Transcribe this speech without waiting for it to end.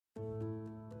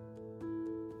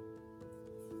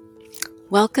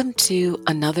Welcome to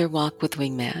another walk with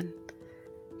Wingman.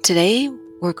 Today,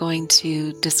 we're going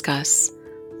to discuss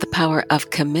the power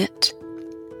of commit,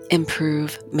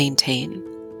 improve, maintain.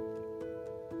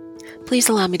 Please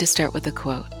allow me to start with a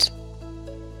quote.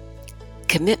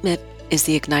 Commitment is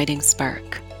the igniting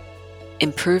spark.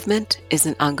 Improvement is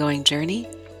an ongoing journey.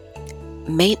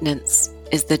 Maintenance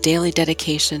is the daily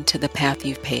dedication to the path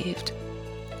you've paved.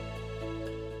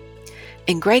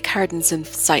 In Greg Harden's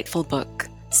insightful book,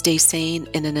 Stay Sane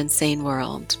in an Insane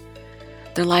World,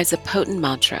 there lies a potent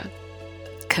mantra: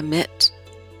 commit,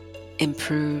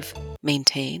 improve,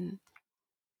 maintain.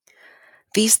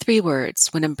 These three words,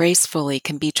 when embraced fully,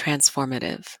 can be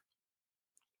transformative.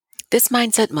 This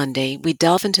Mindset Monday, we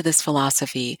delve into this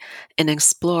philosophy and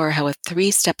explore how a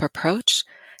three-step approach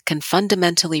can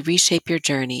fundamentally reshape your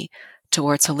journey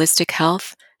towards holistic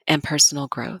health and personal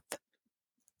growth.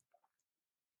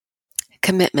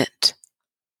 Commitment,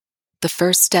 the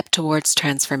first step towards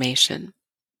transformation.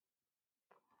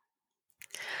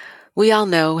 We all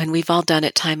know, and we've all done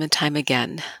it time and time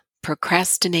again,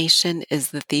 procrastination is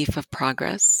the thief of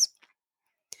progress.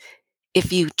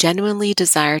 If you genuinely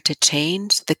desire to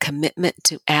change, the commitment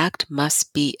to act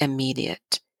must be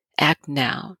immediate. Act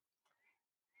now.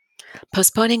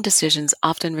 Postponing decisions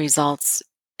often results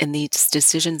in these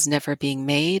decisions never being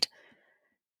made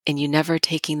and you never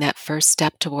taking that first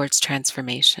step towards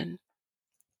transformation.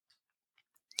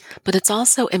 But it's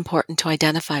also important to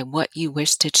identify what you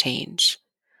wish to change.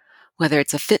 Whether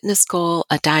it's a fitness goal,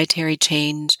 a dietary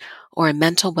change, or a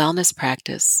mental wellness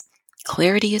practice,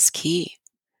 clarity is key.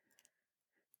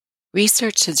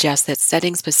 Research suggests that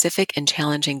setting specific and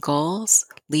challenging goals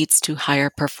leads to higher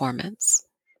performance.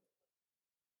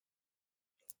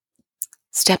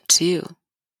 Step 2,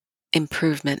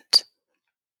 improvement.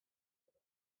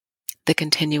 The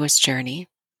continuous journey.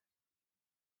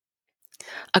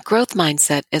 A growth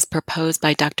mindset, as proposed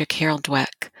by Dr. Carol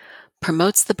Dweck,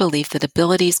 promotes the belief that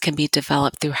abilities can be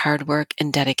developed through hard work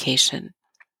and dedication.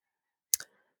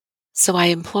 So I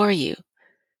implore you,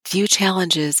 view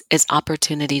challenges as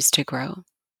opportunities to grow.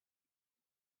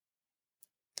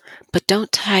 But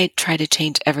don't try to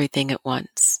change everything at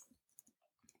once.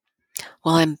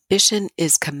 While ambition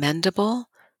is commendable,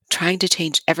 trying to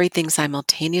change everything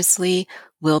simultaneously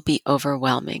will be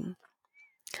overwhelming.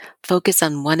 Focus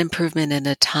on one improvement at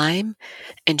a time,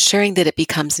 ensuring that it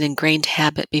becomes an ingrained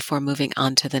habit before moving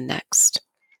on to the next.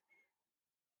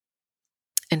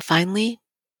 And finally,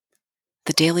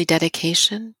 the daily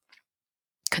dedication,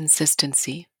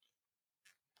 consistency.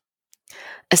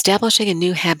 Establishing a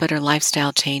new habit or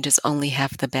lifestyle change is only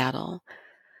half the battle.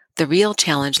 The real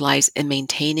challenge lies in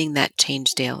maintaining that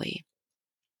change daily.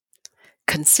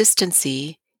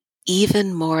 Consistency,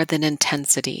 even more than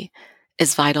intensity,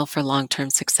 is vital for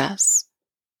long-term success.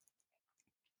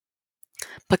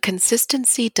 But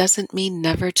consistency doesn't mean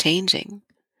never changing.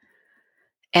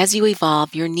 As you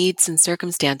evolve, your needs and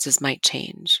circumstances might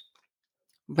change.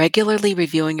 Regularly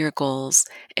reviewing your goals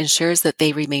ensures that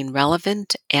they remain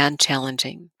relevant and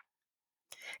challenging.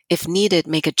 If needed,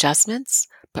 make adjustments,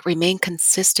 but remain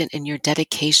consistent in your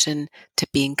dedication to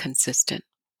being consistent.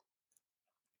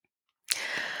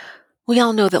 We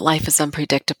all know that life is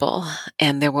unpredictable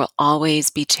and there will always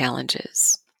be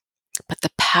challenges. But the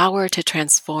power to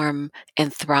transform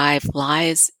and thrive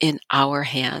lies in our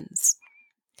hands.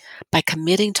 By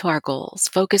committing to our goals,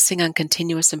 focusing on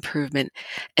continuous improvement,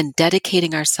 and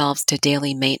dedicating ourselves to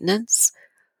daily maintenance,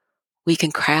 we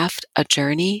can craft a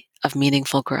journey of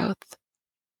meaningful growth.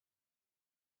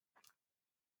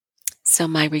 So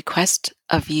my request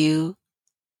of you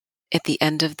at the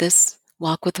end of this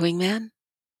Walk with Wingman,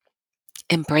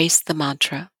 embrace the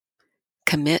mantra: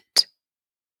 commit,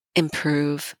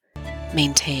 improve,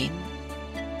 maintain.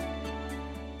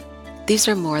 These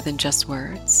are more than just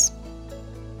words.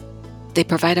 They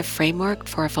provide a framework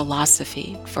for a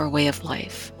philosophy, for a way of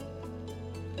life.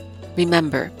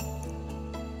 Remember,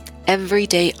 every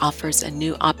day offers a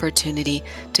new opportunity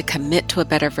to commit to a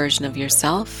better version of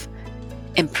yourself,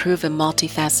 improve in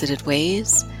multifaceted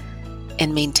ways,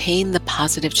 and maintain the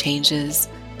positive changes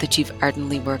that you've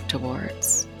ardently worked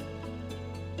towards.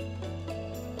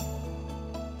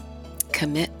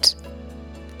 Commit,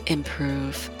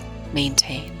 improve,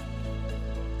 maintain.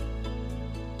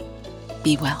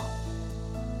 Be well.